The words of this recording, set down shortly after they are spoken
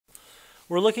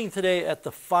We're looking today at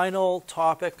the final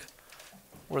topic,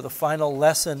 or the final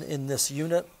lesson in this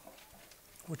unit,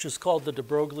 which is called the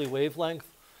deBroglie wavelength.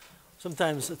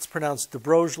 Sometimes it's pronounced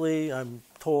deBroglie. I'm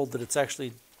told that it's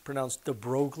actually pronounced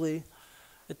deBroglie.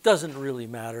 It doesn't really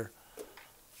matter.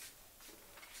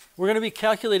 We're going to be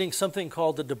calculating something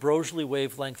called the deBroglie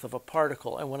wavelength of a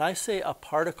particle. And when I say a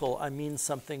particle, I mean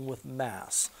something with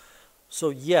mass. So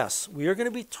yes, we are going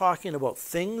to be talking about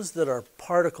things that are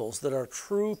particles, that are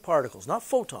true particles, not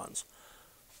photons,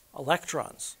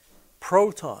 electrons,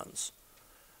 protons,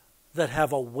 that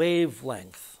have a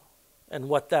wavelength and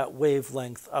what that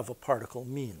wavelength of a particle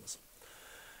means.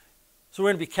 So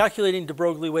we're going to be calculating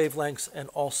deBroglie wavelengths and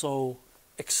also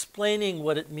explaining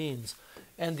what it means.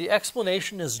 And the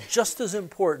explanation is just as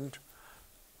important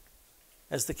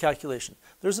as the calculation.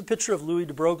 There's a picture of Louis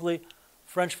deBroglie,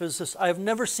 French physicist. I have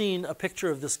never seen a picture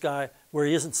of this guy where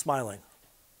he isn't smiling.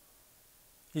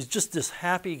 He's just this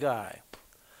happy guy.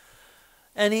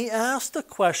 And he asked a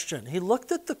question. He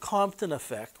looked at the Compton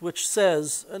effect, which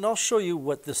says, and I'll show you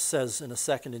what this says in a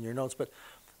second in your notes, but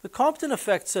the Compton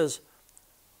effect says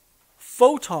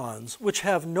photons, which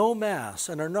have no mass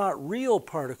and are not real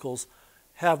particles,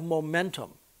 have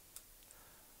momentum.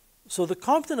 So the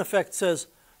Compton effect says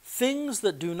things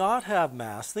that do not have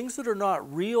mass, things that are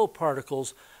not real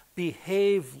particles,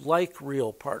 behave like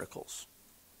real particles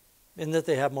in that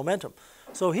they have momentum.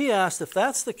 So he asked, if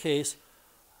that's the case,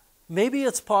 maybe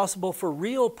it's possible for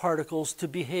real particles to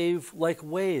behave like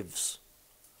waves.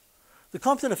 The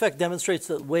Compton effect demonstrates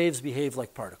that waves behave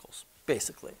like particles,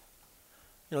 basically.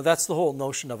 You know, that's the whole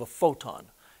notion of a photon,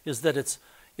 is that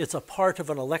it's a part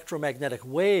of an electromagnetic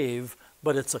wave,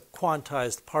 but it's a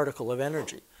quantized particle of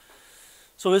energy.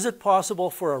 So is it possible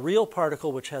for a real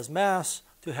particle which has mass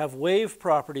to have wave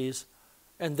properties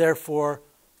and therefore,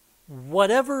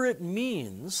 whatever it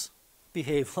means,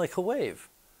 behave like a wave?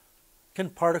 Can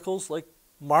particles like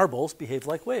marbles behave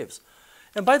like waves?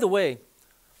 And by the way,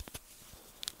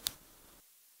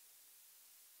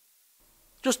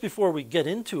 just before we get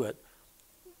into it,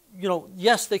 you know,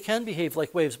 yes, they can behave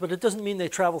like waves, but it doesn't mean they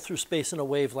travel through space in a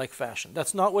wave-like fashion.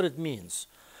 That's not what it means.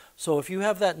 So if you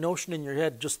have that notion in your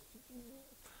head, just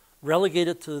relegate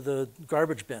it to the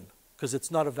garbage bin, because it's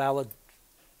not a valid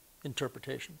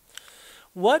interpretation.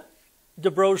 What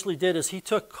deBroglie did is he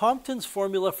took Compton's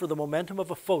formula for the momentum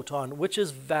of a photon, which is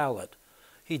valid.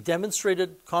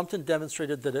 Compton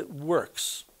demonstrated that it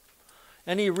works.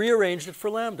 And he rearranged it for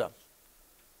lambda.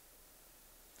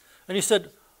 And he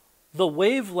said, the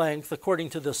wavelength,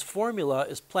 according to this formula,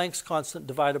 is Planck's constant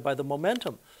divided by the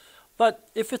momentum. But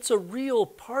if it's a real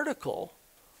particle,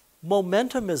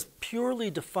 momentum is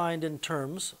purely defined in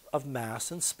terms of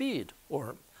mass and speed,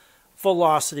 or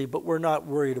velocity, but we're not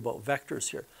worried about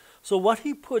vectors here. So what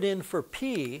he put in for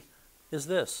P is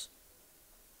this.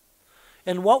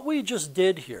 And what we just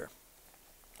did here,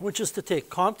 which is to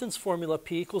take Compton's formula,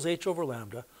 P equals h over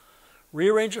lambda,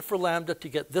 rearrange it for lambda to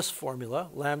get this formula,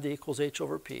 lambda equals h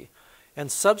over P,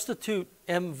 and substitute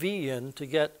mv in to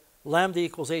get lambda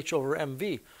equals h over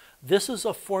mv. This is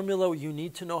a formula you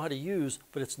need to know how to use,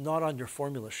 but it's not on your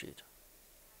formula sheet.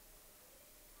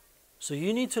 So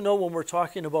you need to know when we're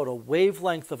talking about a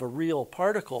wavelength of a real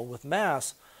particle with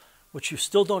mass, which you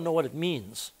still don't know what it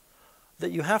means,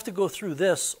 that you have to go through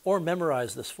this or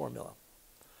memorize this formula.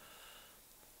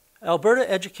 Alberta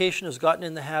Education has gotten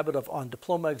in the habit of, on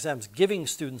diploma exams, giving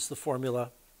students the formula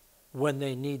when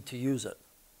they need to use it.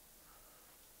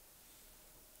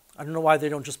 I don't know why they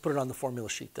don't just put it on the formula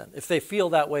sheet then. If they feel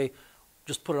that way,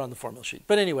 just put it on the formula sheet.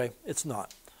 But anyway, it's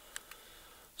not.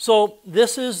 So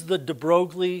this is the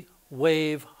deBroglie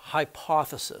wave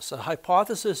hypothesis. A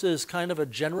hypothesis is kind of a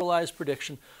generalized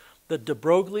prediction that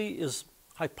deBroglie is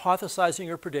hypothesizing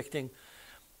or predicting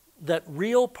that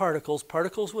real particles,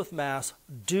 particles with mass,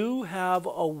 do have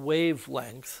a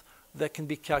wavelength that can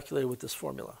be calculated with this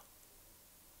formula.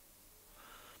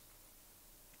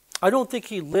 I don't think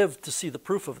he lived to see the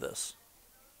proof of this,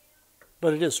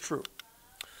 but it is true.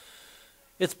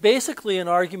 It's basically an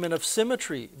argument of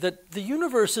symmetry, that the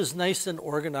universe is nice and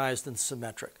organized and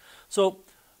symmetric. So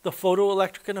the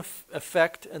photoelectric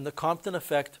effect and the Compton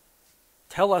effect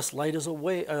tell us light is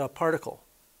a particle.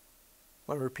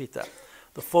 Let me repeat that.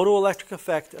 The photoelectric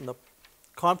effect and the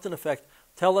Compton effect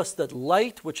tell us that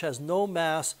light, which has no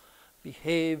mass,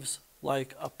 behaves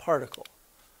like a particle.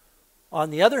 On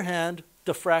the other hand,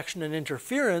 diffraction and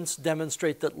interference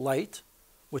demonstrate that light,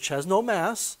 which has no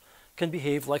mass, can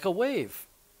behave like a wave.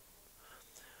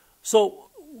 So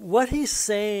what he's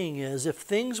saying is, if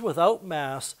things without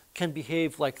mass can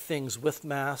behave like things with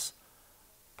mass,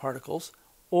 particles,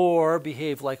 or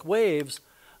behave like waves,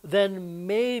 then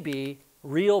maybe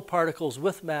real particles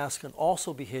with mass can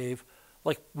also behave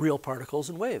like real particles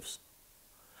and waves.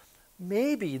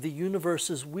 Maybe the universe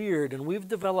is weird and we've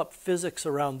developed physics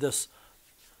around this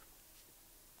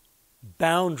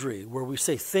boundary where we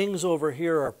say things over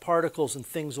here are particles and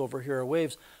things over here are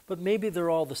waves, but maybe they're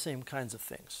all the same kinds of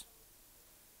things,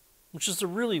 which is a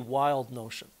really wild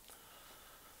notion.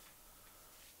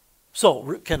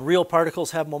 So, can real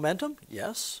particles have momentum?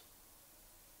 Yes.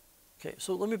 Okay,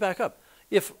 so let me back up.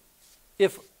 If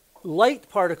light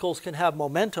particles can have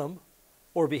momentum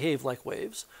or behave like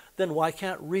waves, then why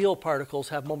can't real particles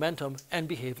have momentum and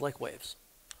behave like waves?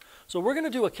 So we're going to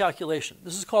do a calculation.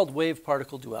 This is called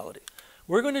wave-particle duality.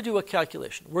 We're going to do a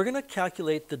calculation. We're going to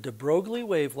calculate the de Broglie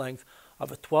wavelength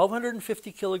of a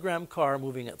 1,250 kilogram car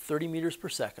moving at 30 meters per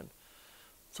second.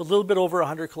 It's a little bit over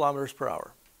 100 kilometers per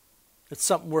hour. It's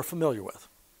something we're familiar with.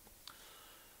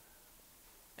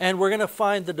 And we're going to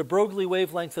find the de Broglie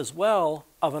wavelength as well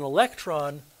of an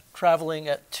electron traveling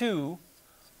at 2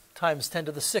 times 10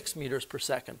 to the 6 meters per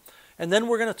second. And then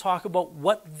we're going to talk about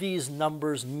what these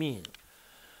numbers mean.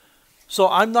 So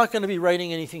I'm not going to be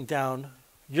writing anything down.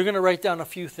 You're going to write down a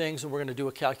few things and we're going to do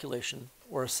a calculation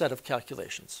or a set of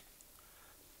calculations.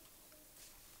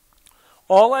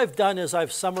 All I've done is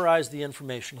I've summarized the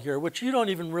information here, which you don't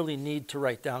even really need to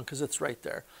write down because it's right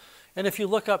there. And if you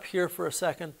look up here for a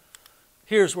second,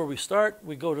 here's where we start.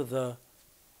 We go to the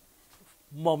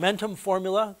momentum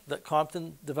formula that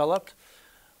Compton developed.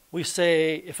 We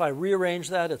say if I rearrange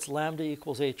that, it's lambda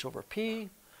equals h over p.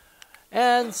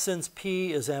 And since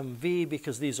p is mv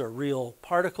because these are real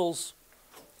particles,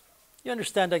 you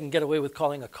understand I can get away with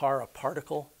calling a car a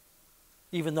particle,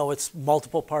 even though it's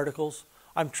multiple particles.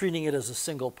 I'm treating it as a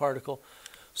single particle.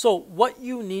 So what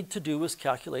you need to do is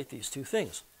calculate these two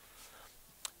things.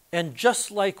 And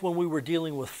just like when we were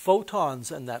dealing with photons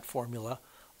and that formula,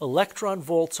 electron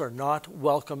volts are not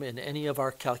welcome in any of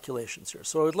our calculations here.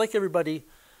 So I would like everybody,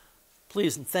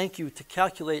 please and thank you, to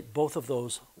calculate both of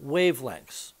those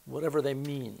wavelengths, whatever they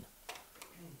mean.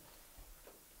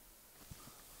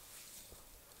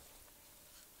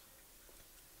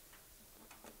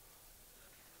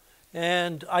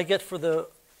 And I get for the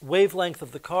wavelength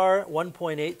of the car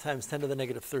 1.8 times 10 to the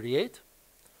negative 38.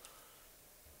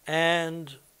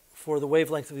 And for the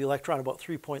wavelength of the electron about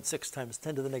 3.6 times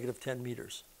 10 to the negative 10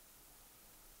 meters.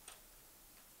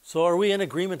 So are we in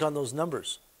agreement on those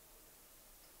numbers?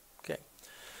 Okay.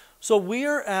 So we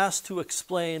are asked to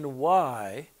explain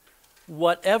why,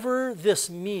 whatever this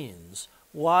means,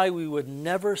 why we would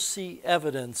never see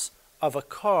evidence of a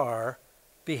car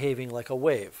behaving like a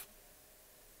wave.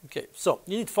 Okay, so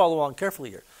you need to follow along carefully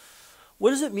here.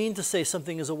 What does it mean to say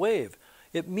something is a wave?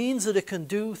 It means that it can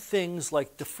do things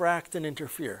like diffract and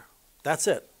interfere. That's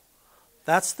it.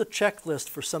 That's the checklist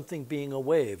for something being a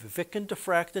wave. If it can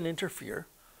diffract and interfere,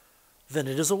 then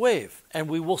it is a wave. And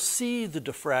we will see the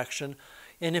diffraction.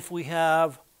 And if we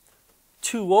have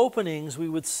two openings, we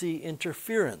would see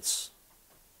interference.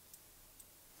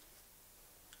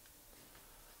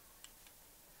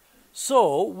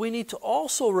 So we need to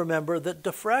also remember that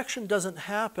diffraction doesn't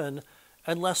happen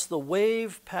unless the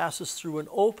wave passes through an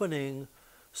opening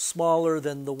smaller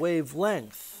than the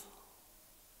wavelength.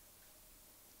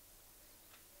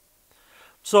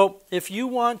 So if you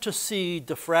want to see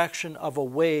diffraction of a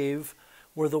wave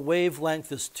where the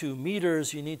wavelength is 2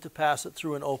 meters, you need to pass it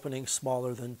through an opening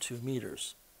smaller than 2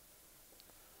 meters.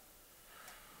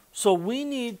 So we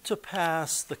need to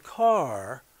pass the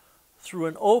car through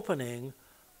an opening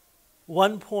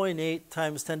 1.8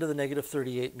 times 10 to the negative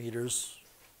 38 meters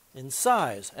in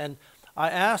size. And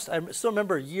I still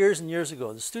remember years and years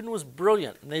ago, the student was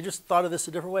brilliant, and they just thought of this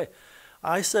a different way.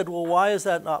 I said, well, why is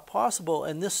that not possible?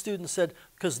 And this student said,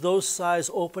 because those size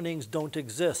openings don't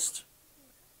exist.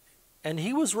 And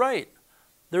he was right.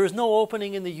 There is no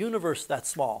opening in the universe that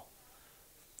small.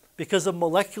 Because of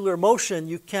molecular motion,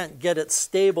 you can't get it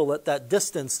stable at that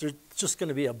distance. There's just going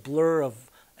to be a blur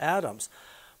of atoms.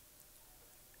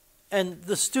 And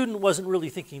the student wasn't really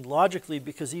thinking logically,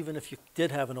 because even if you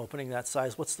did have an opening that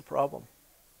size, what's the problem?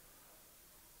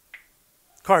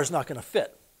 Car's not going to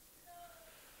fit.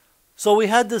 So we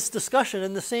had this discussion,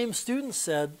 and the same student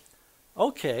said,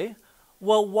 okay,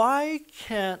 well, why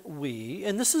can't we,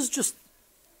 and this is just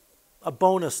a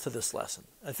bonus to this lesson.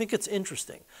 I think it's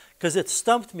interesting, because it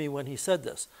stumped me when he said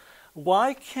this.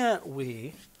 Why can't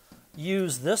we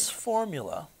use this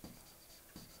formula?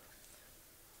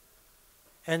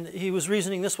 And he was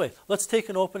reasoning this way. Let's take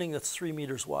an opening that's 3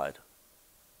 meters wide.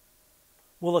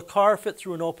 Will a car fit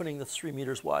through an opening that's 3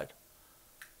 meters wide?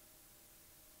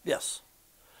 Yes.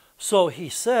 So he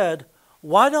said,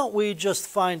 why don't we just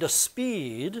find a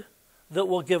speed that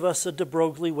will give us a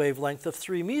deBroglie wavelength of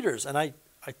 3 meters. And I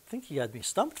think he had me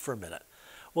stumped for a minute.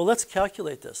 Well, let's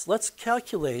calculate this. Let's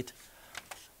calculate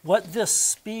what this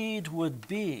speed would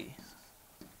be.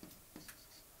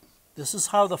 This is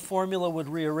how the formula would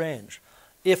rearrange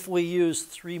if we use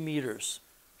 3 meters.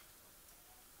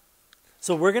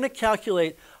 So we're going to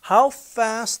calculate how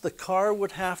fast the car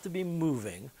would have to be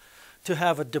moving to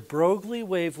have a deBroglie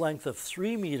wavelength of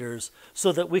 3 meters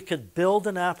so that we could build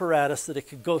an apparatus that it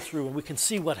could go through and we can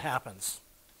see what happens.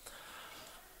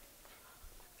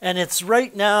 And it's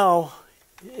right now,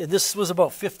 this was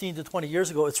about 15 to 20 years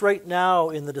ago, it's right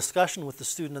now in the discussion with the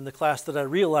student in the class that I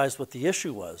realized what the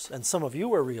issue was, and some of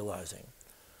you are realizing.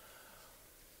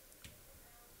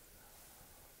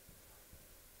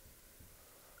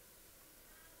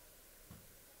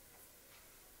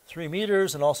 $3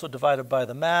 meters and also divided by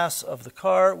the mass of the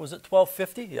car. Was it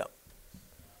 1250? Yeah.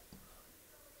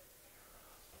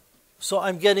 So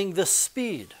I'm getting this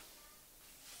speed.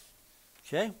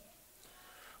 Okay?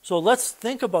 So let's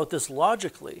think about this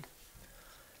logically.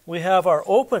 We have our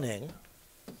opening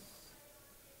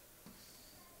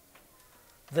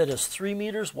that is 3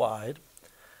 meters wide.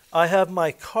 I have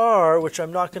my car, which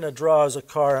I'm not going to draw as a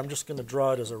car. I'm just going to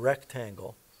draw it as a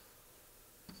rectangle.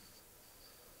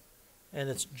 And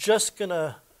it's just going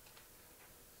to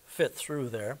fit through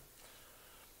there.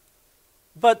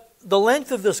 But the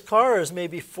length of this car is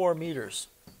maybe 4 meters.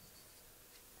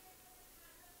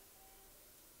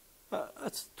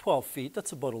 That's 12 feet.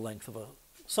 That's about a length of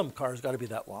some cars got to be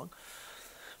that long.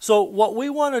 So what we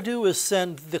want to do is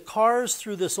send the cars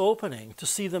through this opening to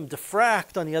see them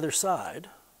diffract on the other side,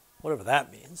 whatever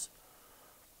that means.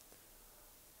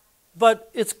 But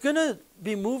it's going to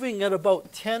be moving at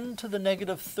about 10 to the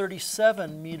negative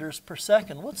 37 meters per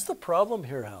second. What's the problem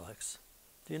here, Alex?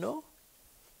 Do you know?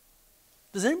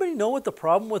 Does anybody know what the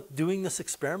problem with doing this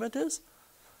experiment is?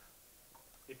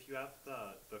 If you have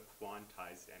the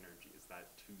quantized energy, is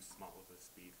that too small of a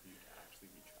speed for you to actually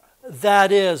be traveling?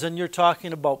 That is, and you're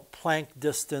talking about Planck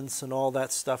distance and all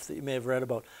that stuff that you may have read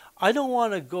about. I don't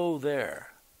want to go there.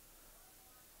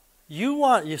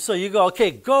 So you go,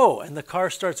 okay, go, and the car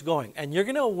starts going. And you're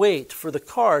going to wait for the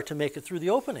car to make it through the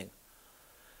opening.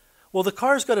 Well, the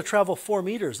car's got to travel 4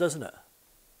 meters, doesn't it?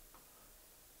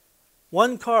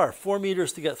 One car, 4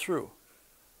 meters to get through.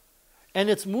 And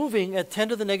it's moving at 10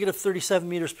 to the negative 37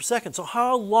 meters per second. So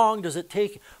how long does it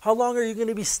take? How long are you going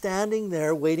to be standing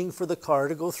there waiting for the car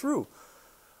to go through?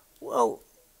 Well,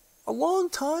 a long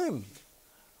time.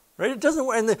 Right? It doesn't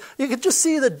work. And you could just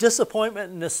see the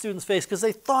disappointment in the student's face because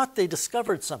they thought they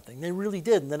discovered something. They really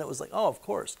did. And then it was like, oh, of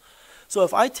course. So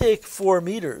if I take 4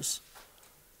 meters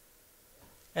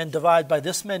and divide by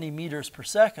this many meters per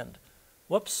second,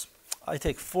 whoops, I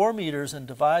take 4 meters and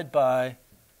divide by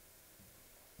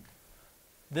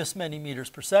this many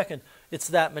meters per second, it's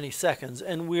that many seconds.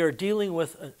 And we are dealing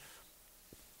with,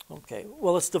 okay,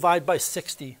 well, let's divide by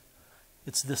 60.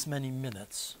 It's this many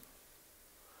minutes.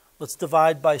 Let's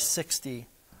divide by 60.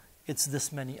 It's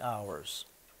this many hours.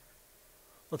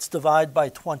 Let's divide by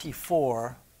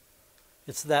 24.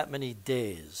 It's that many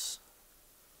days.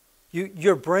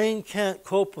 Your brain can't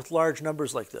cope with large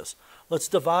numbers like this. Let's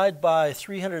divide by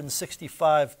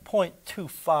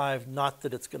 365.25, not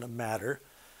that it's going to matter,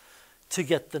 to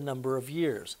get the number of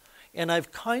years. And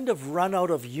I've kind of run out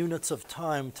of units of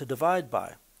time to divide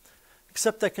by,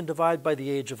 except I can divide by the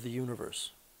age of the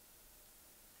universe,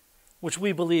 which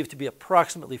we believe to be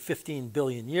approximately 15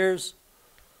 billion years.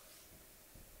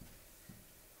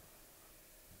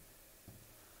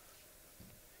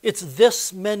 It's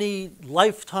this many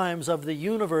lifetimes of the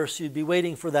universe you'd be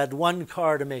waiting for that one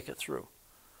car to make it through.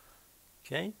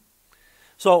 Okay?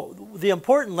 So the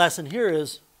important lesson here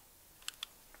is,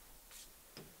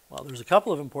 well, there's a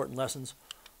couple of important lessons.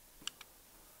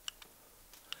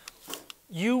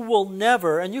 You will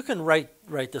never, and you can write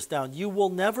this down, you will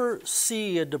never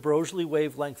see a deBroglie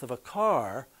wavelength of a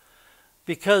car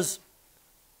because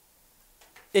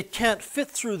it can't fit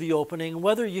through the opening.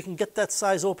 Whether you can get that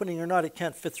size opening or not, it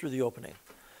can't fit through the opening.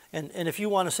 And if you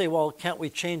want to say, well, can't we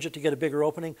change it to get a bigger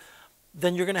opening,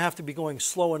 then you're going to have to be going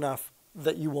slow enough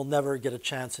that you will never get a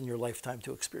chance in your lifetime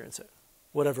to experience it,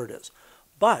 whatever it is.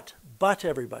 But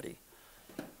everybody,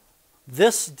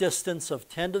 this distance of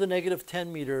 10 to the negative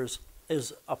 10 meters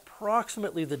is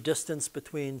approximately the distance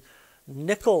between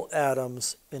nickel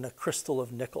atoms in a crystal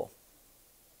of nickel.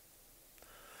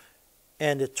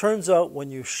 And it turns out when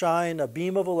you shine a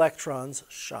beam of electrons,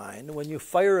 when you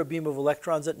fire a beam of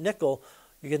electrons at nickel,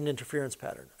 you get an interference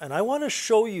pattern. And I want to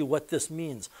show you what this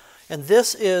means. And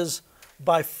this is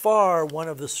by far one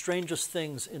of the strangest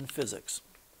things in physics.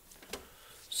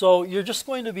 So you're just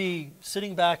going to be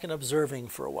sitting back and observing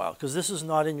for a while, because this is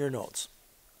not in your notes.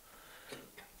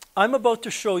 I'm about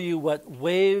to show you what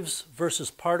waves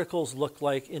versus particles look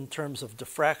like in terms of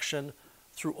diffraction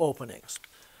through openings.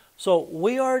 So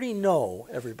we already know,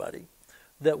 everybody,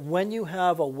 that when you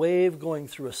have a wave going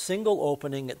through a single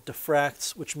opening, it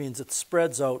diffracts, which means it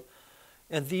spreads out.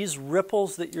 And these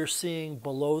ripples that you're seeing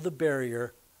below the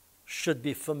barrier should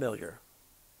be familiar.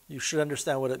 You should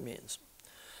understand what it means.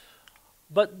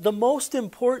 But the most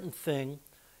important thing,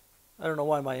 I don't know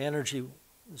why my energy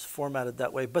is formatted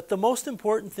that way, but the most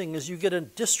important thing is you get a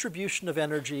distribution of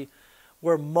energy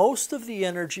where most of the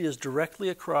energy is directly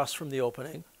across from the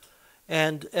opening.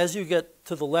 And as you get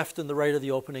to the left and the right of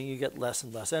the opening, you get less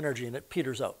and less energy, and it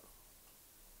peters out.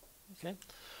 Okay?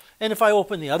 And if I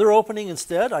open the other opening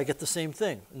instead, I get the same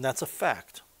thing, and that's a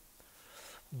fact.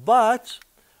 But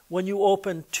when you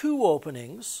open two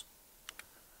openings,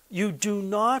 you do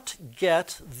not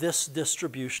get this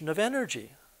distribution of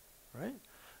energy, right?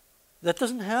 That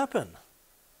doesn't happen.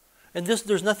 And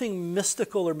there's nothing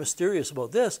mystical or mysterious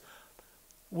about this.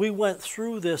 We went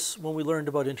through this when we learned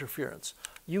about interference.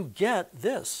 You get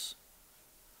this.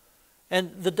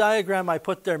 And the diagram I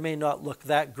put there may not look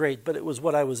that great, but it was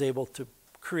what I was able to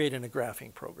create in a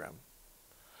graphing program.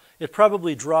 It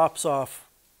probably drops off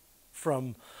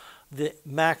from the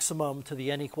maximum to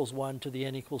the n equals 1 to the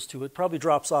n equals 2. It probably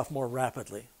drops off more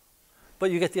rapidly.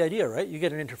 But you get the idea, right? You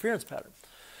get an interference pattern.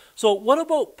 So what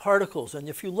about particles? And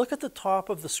if you look at the top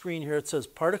of the screen here, it says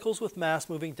particles with mass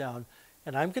moving down.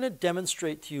 And I'm going to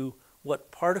demonstrate to you what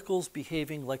particles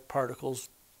behaving like particles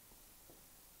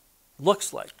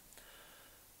looks like.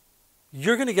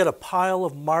 You're going to get a pile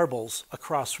of marbles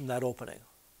across from that opening,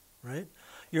 right?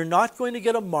 You're not going to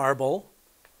get a marble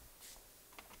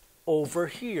over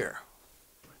here.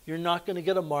 You're not going to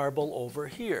get a marble over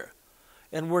here.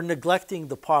 And we're neglecting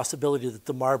the possibility that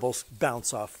the marbles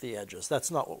bounce off the edges.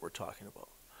 That's not what we're talking about.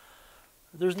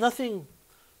 There's nothing,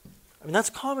 I mean, that's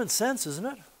common sense, isn't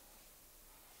it?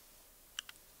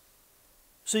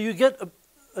 So you get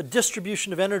a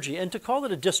distribution of energy, and to call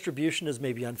it a distribution is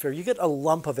maybe unfair. You get a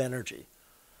lump of energy.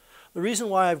 The reason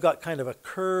why I've got kind of a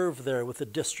curve there with the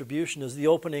distribution is the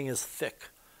opening is thick.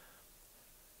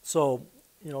 So,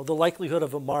 you know, the likelihood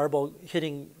of a marble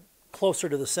hitting closer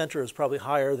to the center is probably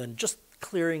higher than just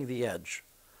clearing the edge.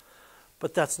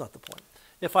 But that's not the point.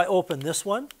 If I open this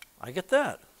one, I get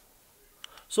that.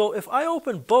 So if I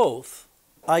open both,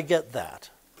 I get that,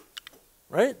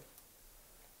 right?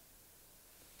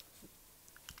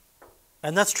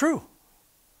 And that's true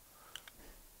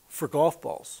for golf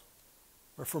balls,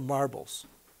 or for marbles,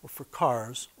 or for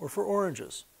cars, or for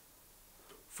oranges.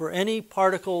 For any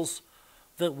particles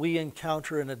that we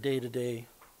encounter in a day-to-day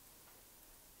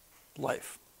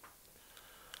life.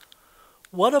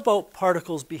 What about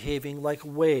particles behaving like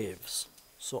waves?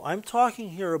 So I'm talking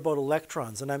here about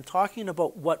electrons, and I'm talking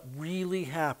about what really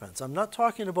happens. I'm not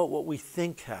talking about what we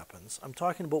think happens. I'm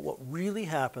talking about what really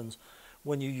happens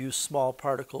when you use small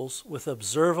particles with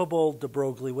observable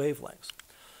deBroglie wavelengths.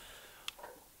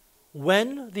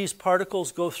 When these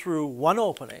particles go through one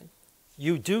opening,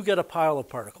 you do get a pile of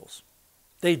particles.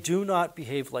 They do not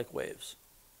behave like waves.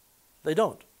 They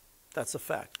don't. That's a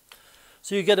fact.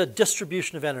 So you get a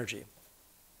distribution of energy.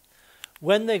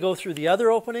 When they go through the other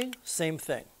opening, same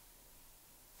thing.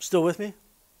 Still with me?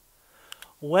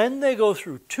 When they go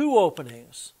through two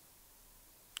openings,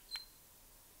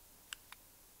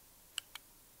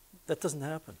 that doesn't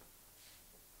happen.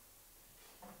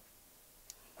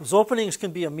 Those openings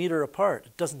can be a meter apart.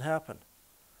 It doesn't happen.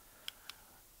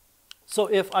 So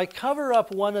if I cover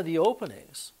up one of the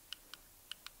openings,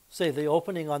 say the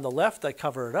opening on the left, I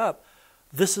cover it up,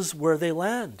 this is where they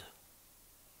land.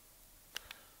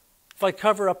 If I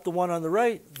cover up the one on the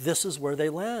right, this is where they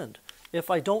land. If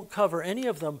I don't cover any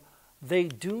of them, they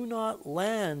do not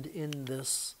land in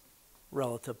this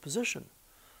relative position.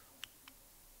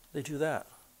 They do that.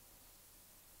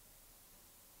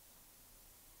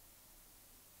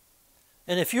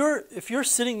 And if you're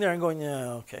sitting there and going,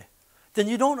 yeah, okay, then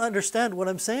you don't understand what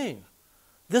I'm saying.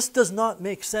 This does not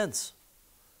make sense.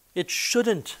 It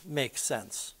shouldn't make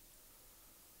sense.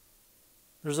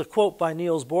 There's a quote by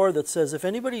Niels Bohr that says, if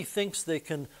anybody thinks they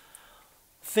can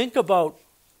think about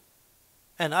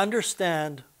and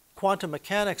understand quantum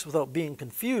mechanics without being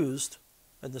confused,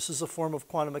 and this is a form of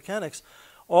quantum mechanics,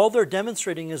 all they're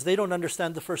demonstrating is they don't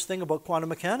understand the first thing about quantum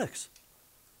mechanics.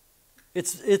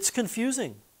 It's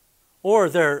confusing. Or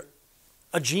they're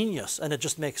a genius and it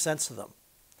just makes sense to them.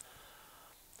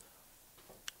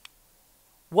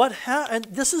 And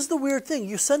this is the weird thing.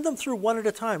 You send them through one at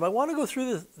a time. I want to go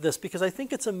through this because I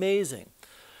think it's amazing.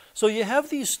 So you have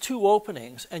these two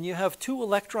openings, and you have two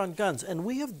electron guns, and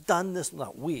we have done this,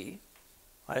 not we,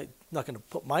 I'm not going to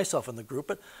put myself in the group,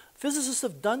 but physicists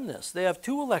have done this. They have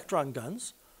two electron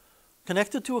guns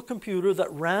connected to a computer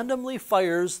that randomly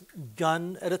fires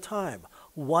gun at a time,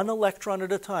 one electron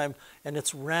at a time, and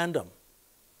it's random.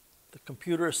 The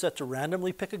computer is set to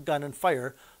randomly pick a gun and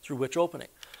fire through which opening.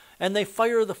 And they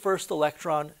fire the first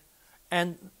electron,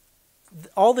 and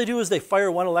all they do is they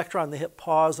fire one electron, they hit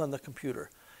pause on the computer,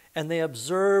 and they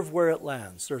observe where it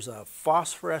lands. There's a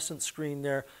phosphorescent screen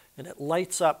there, and it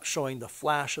lights up showing the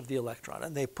flash of the electron,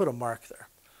 and they put a mark there.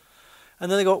 And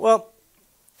then they go, well,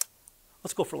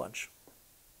 let's go for lunch.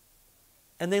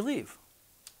 And they leave.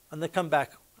 And they come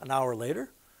back an hour later,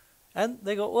 and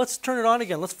they go, let's turn it on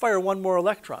again. Let's fire one more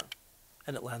electron.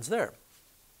 And it lands there.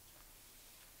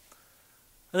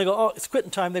 And they go, oh, it's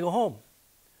quitting time. They go home.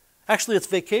 Actually, it's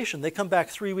vacation. They come back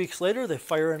 3 weeks later. They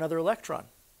fire another electron.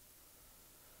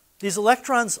 These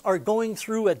electrons are going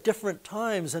through at different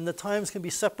times, and the times can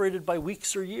be separated by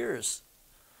weeks or years.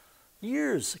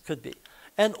 Years it could be.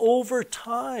 And over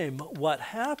time, what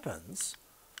happens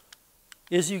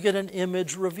is you get an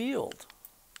image revealed.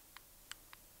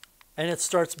 And it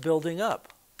starts building up.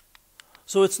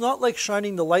 So it's not like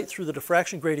shining the light through the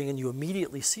diffraction grating and you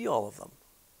immediately see all of them.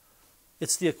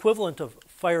 It's the equivalent of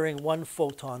firing one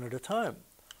photon at a time.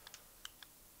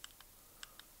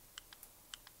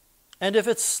 And if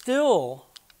it still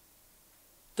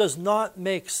does not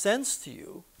make sense to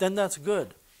you, then that's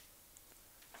good.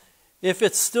 If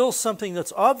it's still something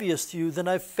that's obvious to you, then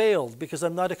I've failed because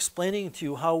I'm not explaining to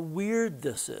you how weird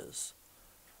this is.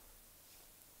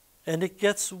 And it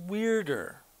gets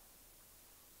weirder.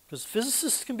 Because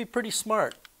physicists can be pretty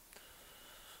smart.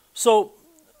 So,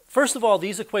 first of all,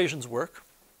 these equations work.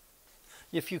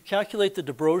 If you calculate the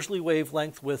deBroglie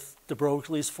wavelength with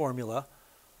deBroglie's formula,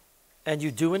 and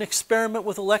you do an experiment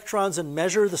with electrons and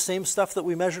measure the same stuff that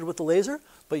we measured with the laser,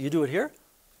 but you do it here,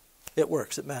 it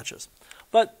works, it matches.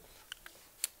 But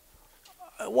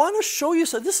I want to show you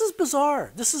something. This is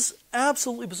bizarre. This is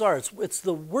absolutely bizarre. It's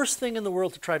the worst thing in the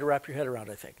world to try to wrap your head around,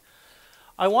 I think.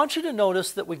 I want you to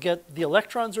notice that we get the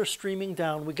electrons are streaming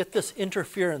down. We get this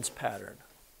interference pattern.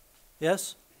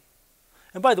 Yes?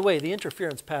 And by the way, the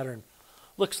interference pattern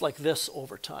looks like this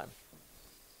over time.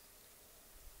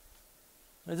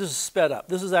 Now, this is sped up.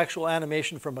 This is actual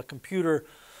animation from a computer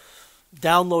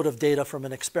download of data from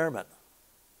an experiment.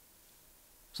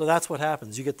 So that's what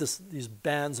happens. You get these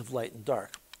bands of light and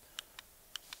dark.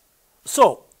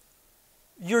 So,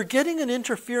 you're getting an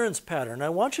interference pattern. I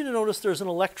want you to notice there's an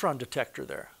electron detector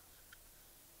there.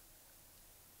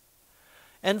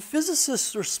 And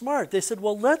physicists are smart. They said,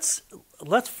 well, let's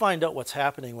find out what's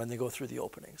happening when they go through the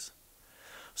openings.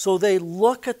 So they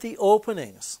look at the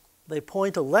openings. They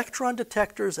point electron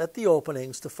detectors at the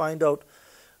openings to find out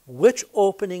which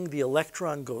opening the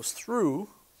electron goes through,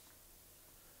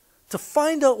 to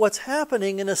find out what's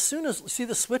happening. And as soon as, see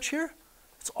the switch here?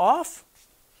 It's off.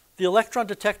 The electron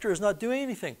detector is not doing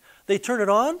anything. They turn it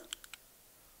on,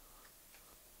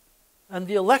 and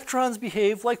the electrons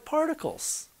behave like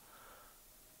particles.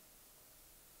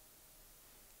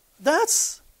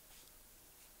 That's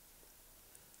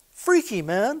freaky,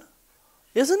 man,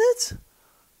 isn't it?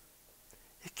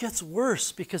 It gets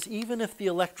worse because even if the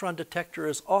electron detector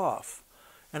is off,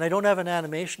 and I don't have an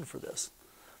animation for this,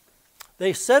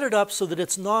 they set it up so that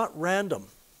it's not random.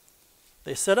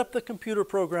 They set up the computer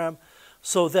program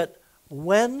so that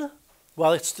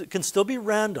while it can still be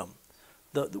random,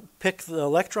 pick the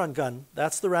electron gun,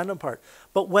 that's the random part.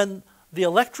 But when the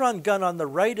electron gun on the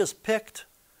right is picked,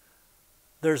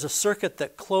 there's a circuit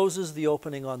that closes the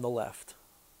opening on the left.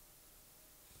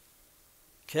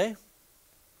 Okay?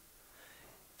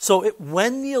 So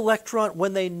when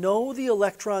they know the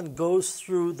electron goes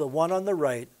through the one on the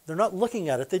right, they're not looking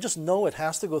at it, they just know it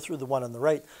has to go through the one on the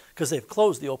right because they've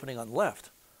closed the opening on the left.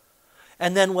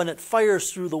 And then when it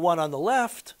fires through the one on the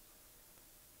left,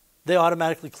 they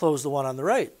automatically close the one on the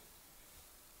right.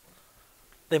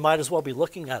 They might as well be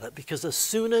looking at it because as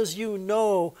soon as you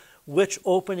know which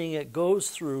opening it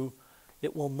goes through,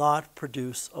 it will not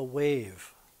produce a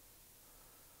wave.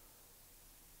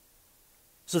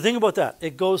 So think about that.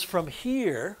 It goes from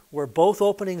here, where both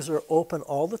openings are open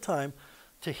all the time,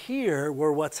 to here,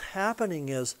 where what's happening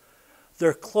is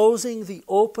they're closing the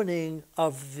opening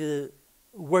of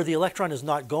where the electron is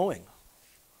not going.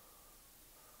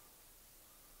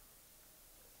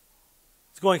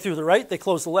 It's going through the right, they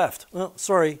close the left. Well,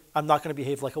 sorry, I'm not going to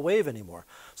behave like a wave anymore.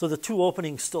 So the two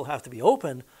openings still have to be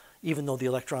open, even though the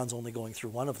electron's only going through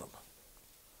one of them.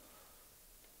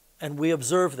 And we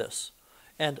observe this.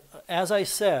 And as I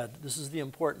said, this is the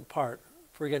important part,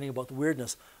 forgetting about the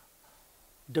weirdness.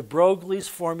 deBroglie's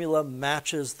formula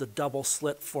matches the double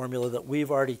slit formula that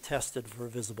we've already tested for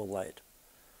visible light.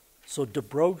 So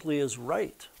deBroglie is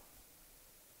right.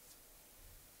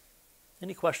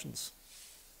 Any questions?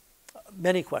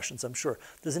 Many questions, I'm sure.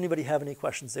 Does anybody have any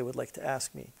questions they would like to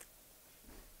ask me?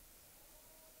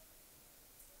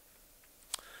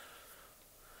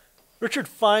 Richard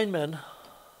Feynman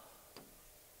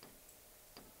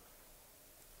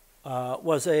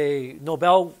was a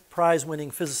Nobel Prize-winning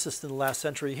physicist in the last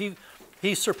century.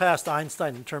 He surpassed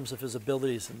Einstein in terms of his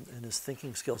abilities and his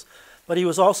thinking skills. But he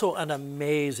was also an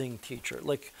amazing teacher.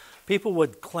 Like, people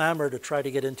would clamor to try to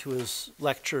get into his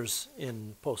lectures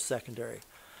in post-secondary.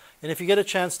 And if you get a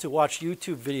chance to watch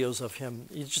YouTube videos of him,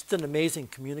 he's just an amazing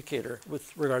communicator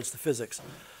with regards to physics.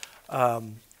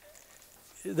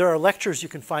 There are lectures you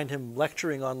can find him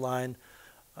lecturing online.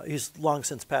 He's long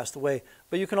since passed away.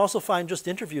 But you can also find just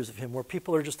interviews of him where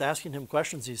people are just asking him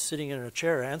questions. He's sitting in a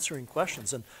chair answering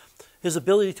questions. And his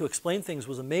ability to explain things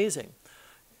was amazing.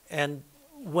 And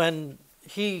when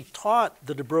he taught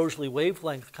the deBroglie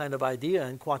wavelength kind of idea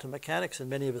in quantum mechanics in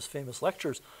many of his famous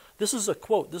lectures, this is a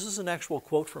quote. This is an actual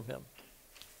quote from him.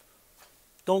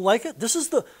 Don't like it? This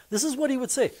is what he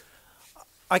would say.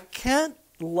 I can't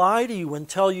lie to you and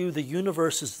tell you the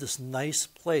universe is this nice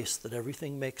place that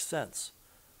everything makes sense.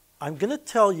 I'm going to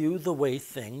tell you the way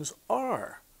things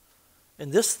are.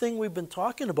 And this thing we've been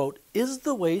talking about is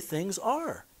the way things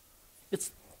are.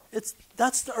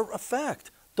 That's a fact.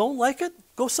 Don't like it?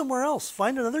 Go somewhere else.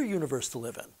 Find another universe to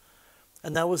live in.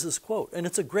 And that was his quote. And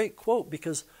it's a great quote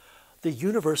because the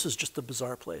universe is just a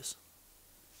bizarre place.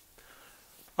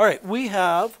 All right, we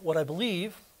have what I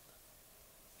believe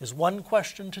is one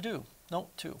question to do. No,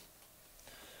 two.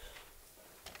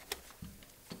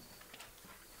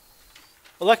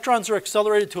 Electrons are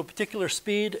accelerated to a particular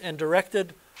speed and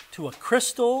directed to a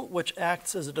crystal which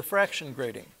acts as a diffraction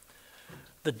grating.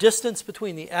 The distance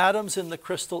between the atoms in the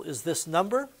crystal is this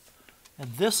number,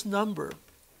 and this number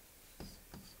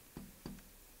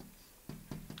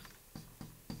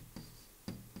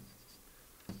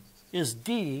is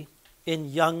d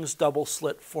in Young's double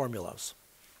slit formulas.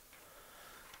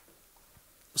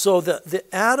 So the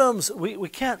atoms, we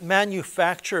can't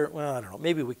manufacture, well, I don't know,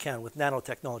 maybe we can with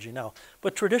nanotechnology now,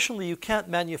 but traditionally you can't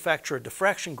manufacture a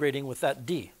diffraction grating with that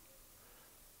d.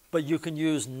 But you can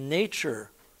use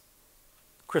nature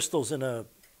crystals in a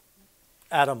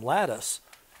atom lattice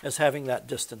as having that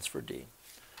distance for d.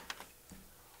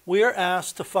 We are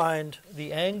asked to find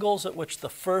the angles at which the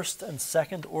first and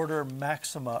second order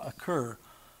maxima occur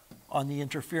on the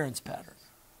interference pattern.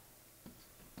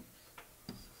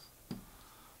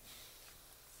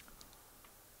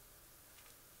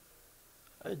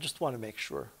 I just want to make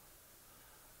sure.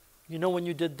 You know when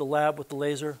you did the lab with the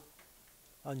laser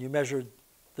and you measured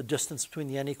the distance between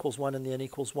the n equals 1 and the n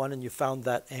equals 1 and you found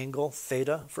that angle,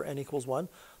 theta, for n equals 1?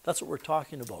 That's what we're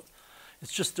talking about.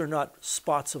 It's just they're not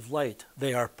spots of light.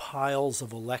 They are piles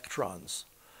of electrons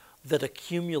that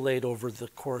accumulate over the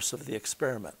course of the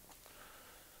experiment.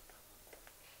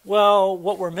 Well,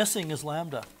 what we're missing is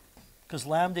lambda, because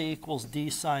lambda equals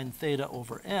d sine theta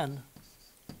over n.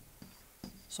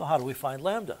 So how do we find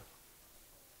lambda?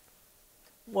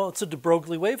 Well, it's a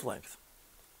deBroglie wavelength.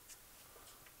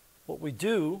 What we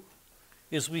do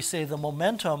is we say the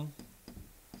momentum,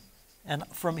 and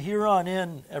from here on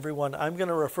in, everyone, I'm going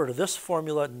to refer to this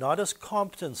formula not as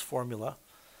Compton's formula.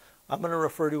 I'm going to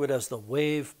refer to it as the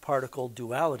wave-particle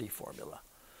duality formula.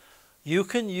 You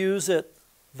can use it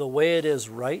the way it is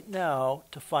right now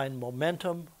to find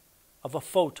momentum of a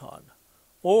photon.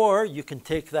 Or you can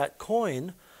take that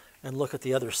coin and look at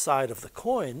the other side of the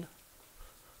coin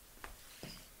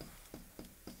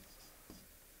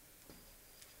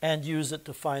and use it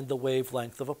to find the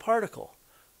wavelength of a particle.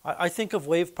 I think of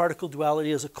wave-particle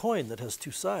duality as a coin that has two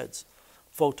sides.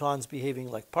 Photons behaving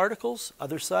like particles,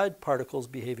 other side, particles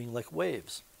behaving like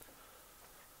waves.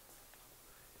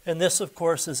 And this, of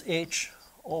course, is h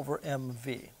over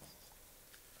mv.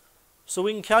 So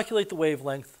we can calculate the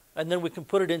wavelength, and then we can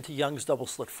put it into Young's double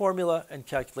slit formula and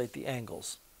calculate the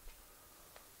angles.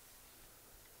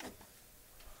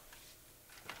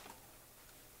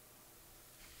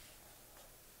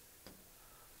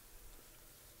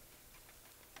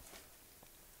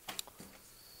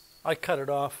 I cut it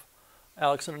off.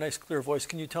 Alex, in a nice clear voice,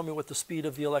 can you tell me what the speed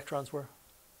of the electrons were?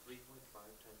 3.5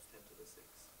 times 10 to the 6.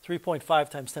 3.5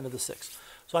 times 10 to the 6.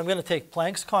 So I'm going to take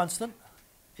Planck's constant,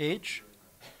 h.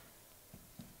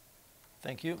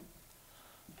 Thank you.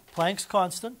 Planck's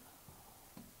constant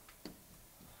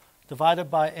divided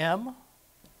by m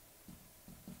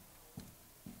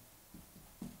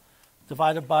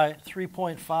divided by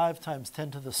 3.5 times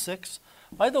 10 to the 6.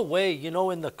 By the way, you know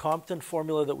in the Compton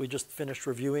formula that we just finished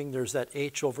reviewing, there's that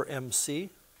h over mc.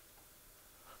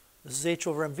 This is h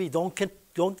over mv.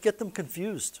 Don't get them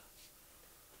confused.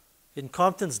 In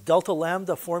Compton's delta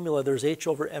lambda formula, there's h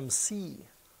over mc.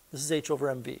 This is h over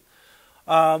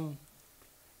mv.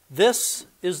 This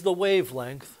is the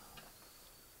wavelength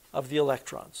of the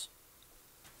electrons.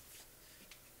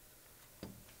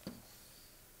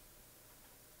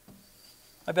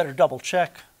 I better double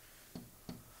check.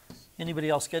 Anybody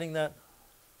else getting that?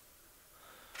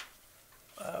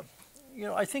 You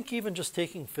know, I think even just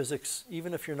taking physics,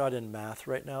 even if you're not in math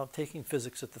right now, taking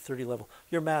physics at the 30 level,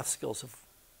 your math skills have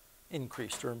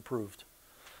increased or improved.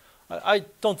 I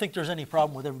don't think there's any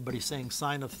problem with everybody saying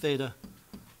sine of theta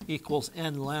equals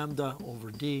n lambda over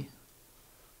d.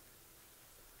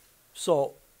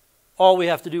 So all we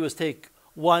have to do is take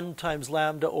 1 times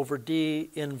lambda over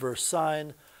d inverse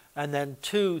sine, and then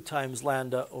 2 times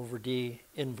lambda over d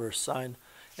inverse sine,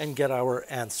 and get our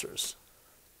answers.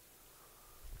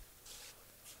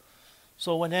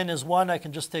 So when n is 1, I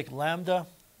can just take lambda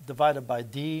divided by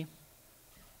d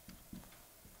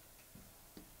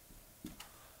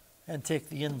and take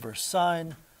the inverse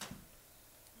sine,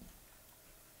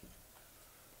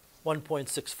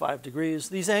 1.65 degrees.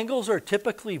 These angles are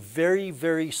typically very,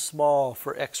 very small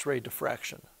for X-ray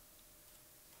diffraction.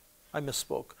 I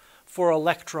misspoke. For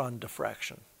electron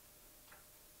diffraction.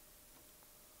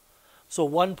 So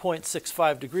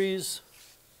 1.65 degrees.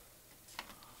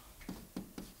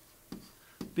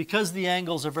 Because the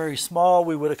angles are very small,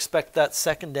 we would expect that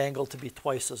second angle to be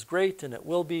twice as great, and it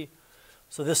will be.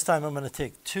 So this time I'm going to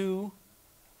take 2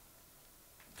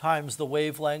 times the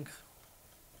wavelength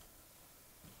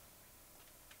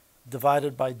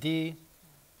divided by d.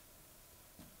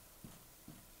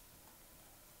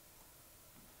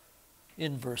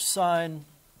 Inverse sine.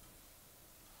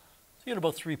 So you get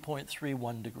about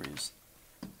 3.31 degrees.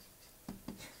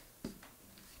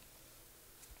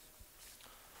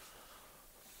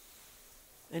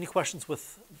 Any questions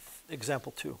with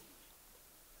example 2?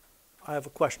 I have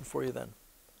a question for you then.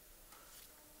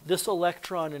 This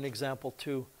electron in example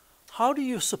 2, how do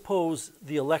you suppose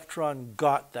the electron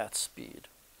got that speed?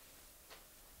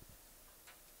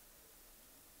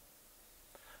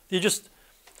 You just,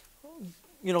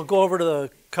 you know, go over to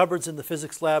the cupboards in the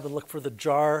physics lab and look for the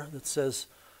jar that says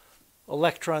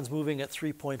electrons moving at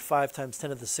 3.5 times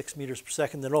 10 to the 6 meters per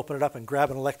second, then open it up and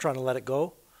grab an electron and let it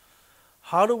go.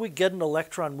 How do we get an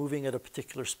electron moving at a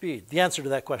particular speed? The answer to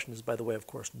that question is, by the way, of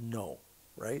course, no,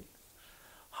 right?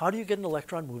 How do you get an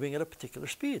electron moving at a particular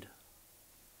speed?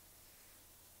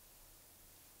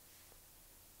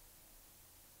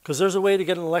 Because there's a way to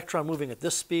get an electron moving at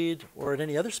this speed or at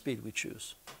any other speed we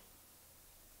choose.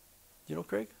 Do you know,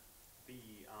 Craig? The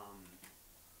ease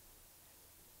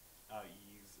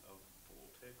of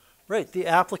voltage. Right, the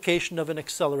application of an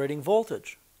accelerating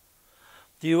voltage.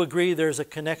 Do you agree there's a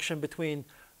connection between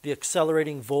the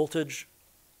accelerating voltage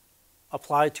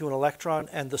applied to an electron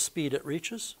and the speed it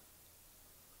reaches?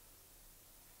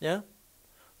 Yeah?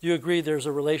 Do you agree there's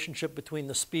a relationship between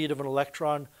the speed of an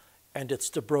electron and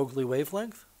its de Broglie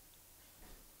wavelength?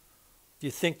 Do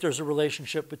you think there's a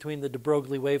relationship between the de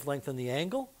Broglie wavelength and the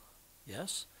angle?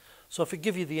 Yes. So if I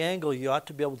give you the angle, you ought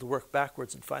to be able to work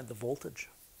backwards and find the voltage.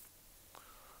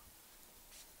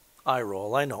 Eye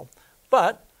roll, I know.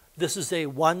 But this is a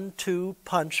 1-2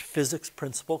 punch physics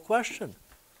principle question.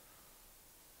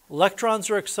 Electrons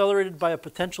are accelerated by a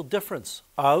potential difference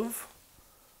of,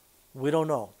 we don't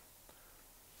know.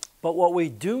 But what we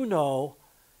do know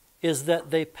is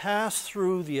that they pass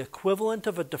through the equivalent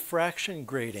of a diffraction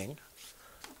grating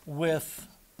with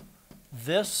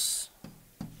this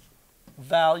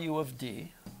value of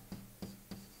d,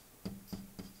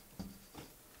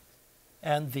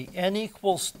 and the n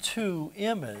equals 2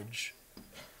 image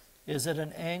is at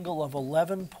an angle of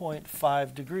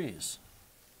 11.5 degrees.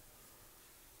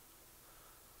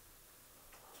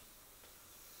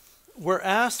 We're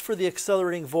asked for the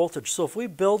accelerating voltage. So if we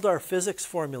build our physics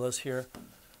formulas here,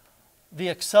 the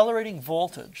accelerating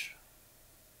voltage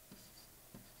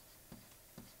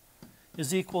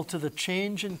is equal to the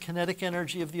change in kinetic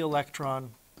energy of the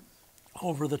electron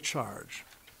over the charge.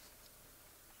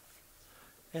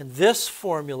 And this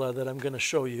formula that I'm going to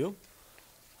show you,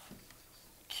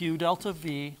 Q delta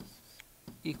V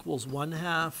equals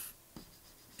 1/2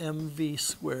 mv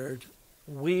squared,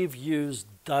 we've used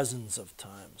dozens of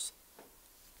times.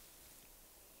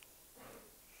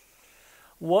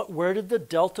 Where did the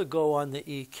delta go on the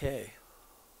EK?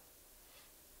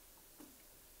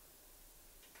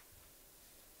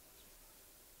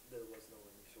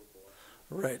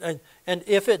 Right. And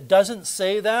if it doesn't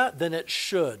say that, then it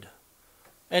should.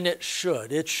 And it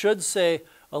should. It should say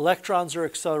electrons are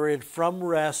accelerated from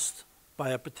rest by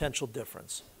a potential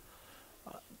difference.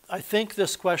 I think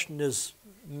this question is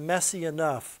messy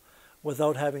enough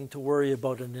without having to worry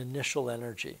about an initial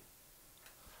energy.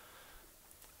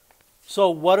 So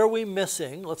what are we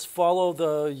missing? Let's follow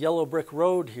the yellow brick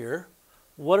road here.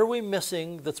 What are we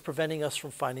missing that's preventing us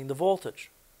from finding the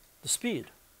voltage, the speed?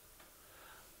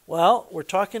 Well, we're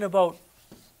talking about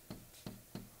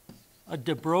a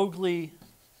deBroglie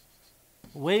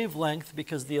wavelength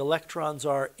because the electrons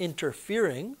are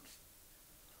interfering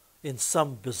in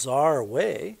some bizarre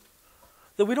way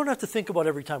that we don't have to think about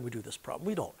every time we do this problem.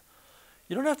 We don't.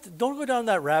 You don't have to, don't go down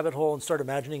that rabbit hole and start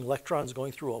imagining electrons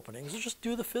going through openings. Just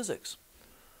do the physics.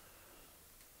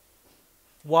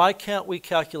 Why can't we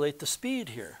calculate the speed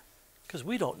here? Because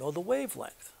we don't know the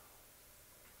wavelength.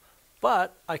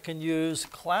 But I can use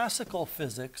classical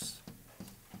physics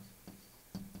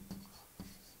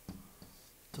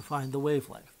to find the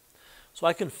wavelength. So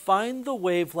I can find the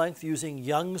wavelength using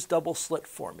Young's double slit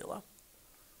formula.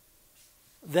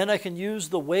 Then I can use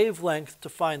the wavelength to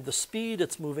find the speed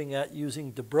it's moving at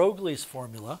using deBroglie's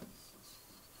formula.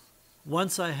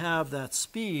 Once I have that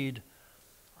speed,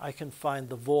 I can find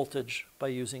the voltage by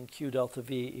using Q delta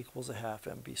V equals a half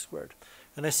mv squared.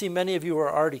 And I see many of you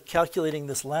are already calculating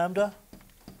this lambda.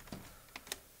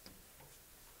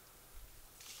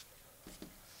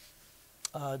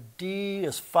 D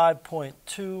is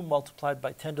 5.2 multiplied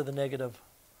by 10 to the negative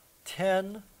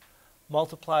 10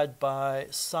 multiplied by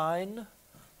sine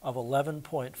of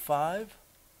 11.5.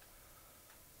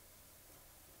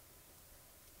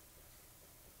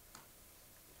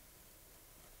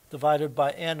 Divided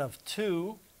by n of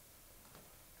 2.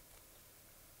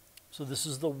 So this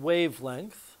is the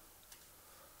wavelength.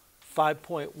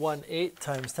 5.18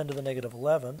 times 10 to the negative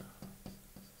 11.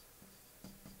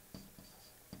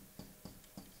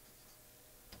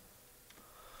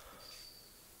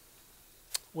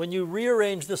 When you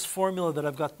rearrange this formula that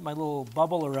I've got my little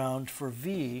bubble around for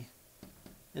V,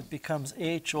 it becomes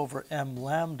h over m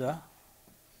lambda.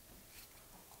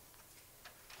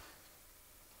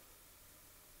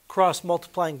 Cross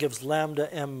multiplying gives lambda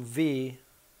mv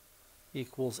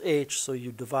equals h, so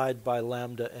you divide by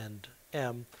lambda and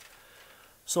m.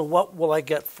 So what will I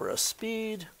get for a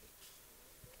speed?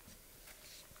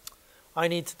 I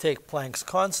need to take Planck's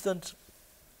constant,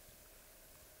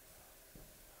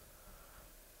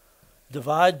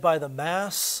 divide by the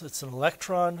mass. It's an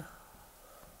electron.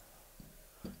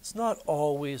 It's not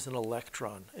always an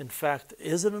electron. In fact,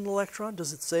 is it an electron?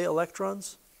 Does it say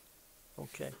electrons?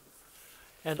 Okay.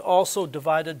 And also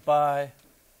divided by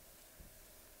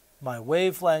my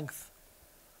wavelength.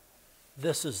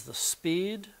 This is the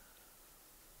speed.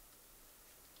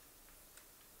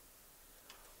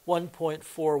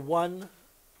 1.41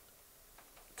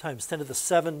 times 10 to the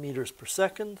 7 meters per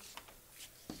second.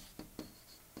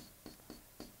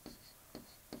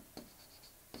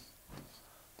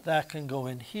 That can go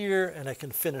in here, and I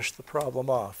can finish the problem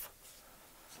off.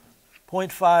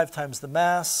 0.5 times the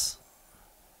mass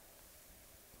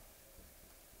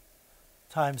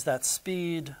times that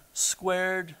speed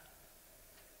squared.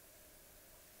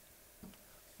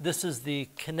 This is the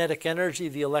kinetic energy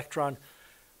the electron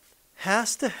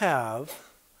has to have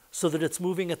so that it's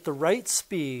moving at the right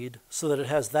speed, so that it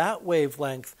has that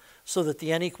wavelength, so that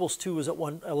the n equals 2 is at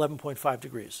 11.5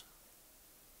 degrees.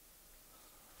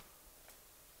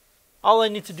 All I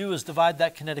need to do is divide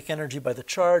that kinetic energy by the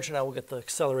charge, and I will get the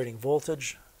accelerating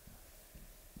voltage.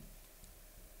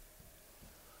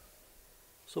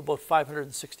 So about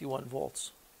 561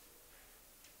 volts.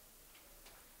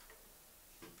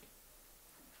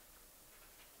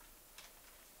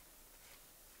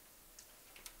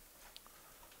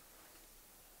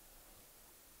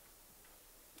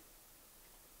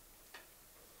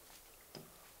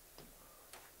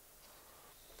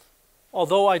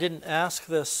 Although I didn't ask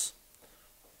this,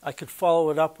 I could follow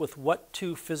it up with what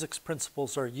two physics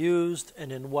principles are used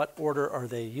and in what order are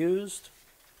they used.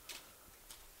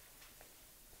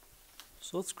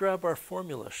 So let's grab our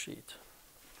formula sheet.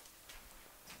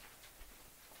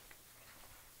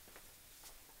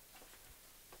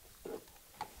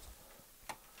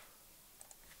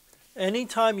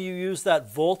 Anytime you use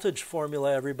that voltage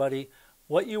formula, everybody,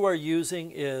 what you are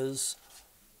using is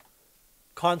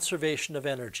conservation of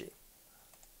energy.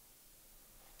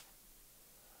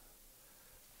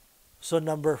 So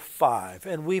number 5.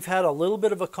 And we've had a little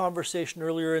bit of a conversation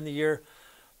earlier in the year.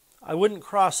 I wouldn't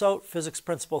cross out physics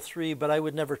principle 3, but I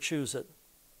would never choose it.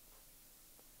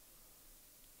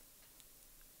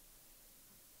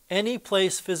 Any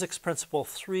place physics principle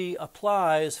 3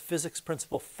 applies, physics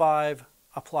principle 5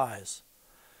 applies.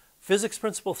 Physics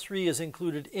principle 3 is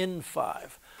included in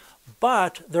 5.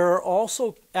 But there are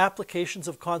also applications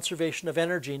of conservation of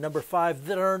energy, number 5,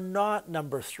 that are not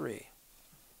number 3.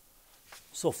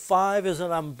 So 5 is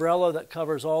an umbrella that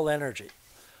covers all energy.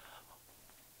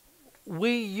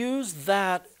 We use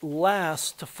that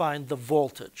last to find the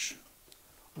voltage.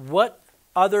 What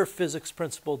other physics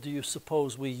principle do you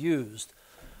suppose we used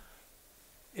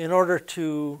in order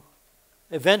to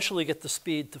eventually get the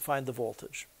speed to find the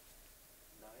voltage?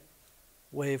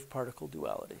 Wave-particle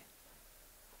duality.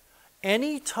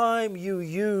 Anytime you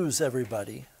use,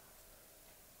 everybody,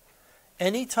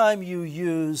 anytime you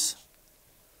use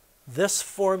this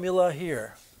formula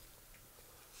here,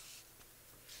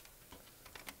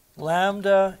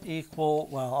 lambda equal,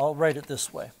 well, I'll write it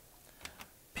this way.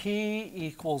 P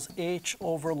equals h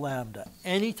over lambda.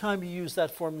 Anytime you use that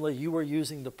formula, you are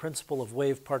using the principle of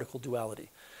wave-particle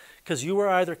duality, because you are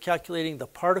either calculating the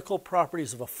particle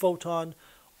properties of a photon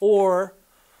or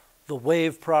the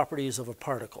wave properties of a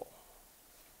particle.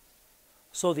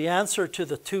 So the answer to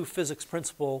the two physics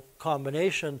principle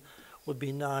combination would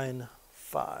be 9,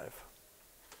 5.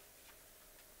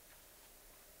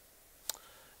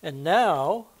 And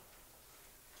now,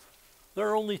 there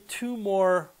are only two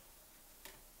more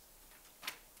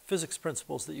physics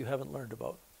principles that you haven't learned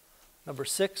about. Number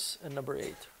 6 and number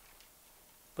 8.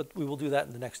 But we will do that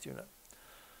in the next unit.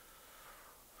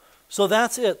 So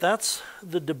that's it. That's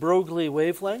the deBroglie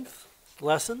wavelength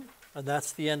lesson, and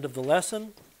that's the end of the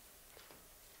lesson.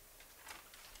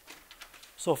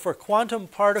 So for quantum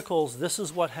particles, this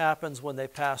is what happens when they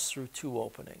pass through two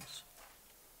openings.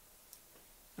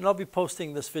 And I'll be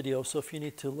posting this video, so if you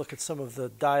need to look at some of the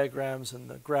diagrams and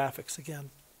the graphics again,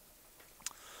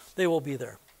 they will be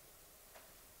there.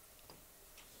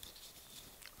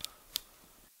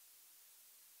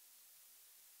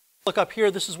 Look up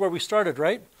here, this is where we started,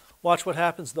 right? Watch what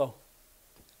happens though.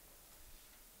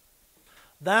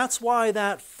 That's why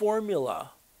that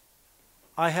formula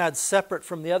I had separate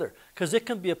from the other, because it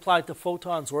can be applied to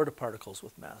photons or to particles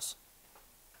with mass.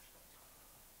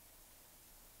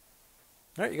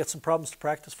 All right, you got some problems to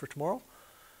practice for tomorrow.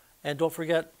 And don't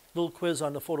forget, little quiz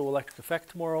on the photoelectric effect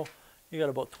tomorrow. You got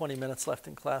about 20 minutes left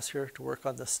in class here to work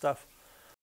on this stuff.